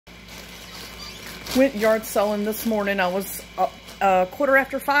Went yard selling this morning. I was up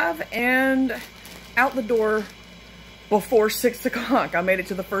 5:15 and out the door before 6 o'clock. I made it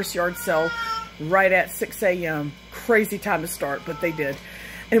to the first yard sale right at 6 a.m. Crazy time to start, but they did.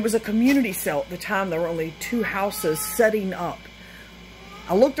 And it was a community sale at the time. There were only 2 houses setting up.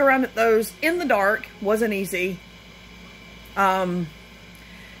 I looked around at those in the dark. Wasn't easy.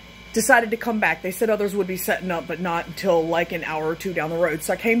 Decided to come back. They said others would be setting up, but not until like an hour or 2 down the road.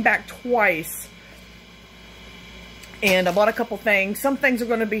 So I came back twice. And I bought a couple things. Some things are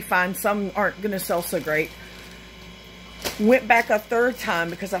going to be fine. Some aren't going to sell so great. Went back a third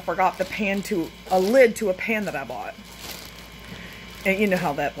time because I forgot a lid to a pan that I bought. And you know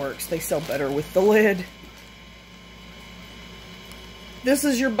how that works. They sell better with the lid. This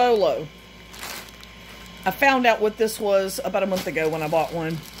is your BOLO. I found out what this was about a month ago when I bought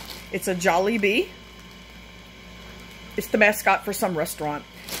one. It's a Jollibee. It's the mascot for some restaurant.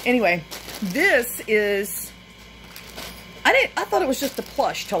 Anyway, this is... I thought it was just a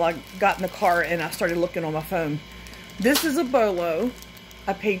plush till I got in the car and I started looking on my phone. This is a BOLO.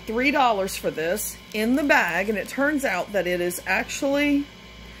 I paid $3 for this in the bag, and it turns out that it is actually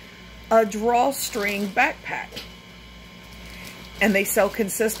a drawstring backpack. And they sell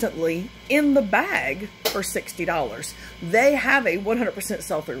consistently in the bag for $60. They have a 100%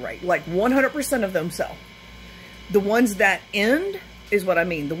 sell-through rate. Like 100% of them sell. The ones that end is what I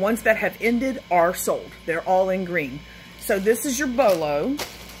mean. The ones that have ended are sold. They're all in green. So this is your BOLO.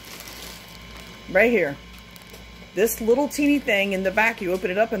 Right here. This little teeny thing in the back, you open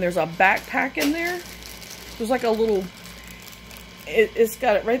it up and there's a backpack in there. There's like a little, it's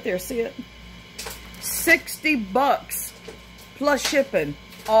got it right there, see it? $60 plus shipping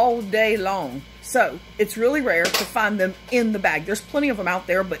all day long. So it's really rare to find them in the bag. There's plenty of them out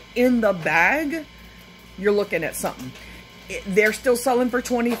there, but in the bag, you're looking at something. They're still selling for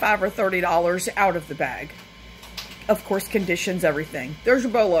 $25 or $30 out of the bag. Of course, conditions, everything. There's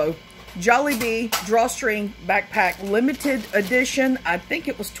your BOLO. Jollibee drawstring backpack limited edition. I think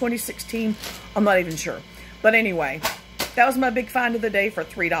it was 2016. I'm not even sure. But anyway, that was my big find of the day for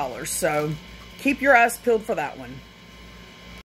 $3. So keep your eyes peeled for that one.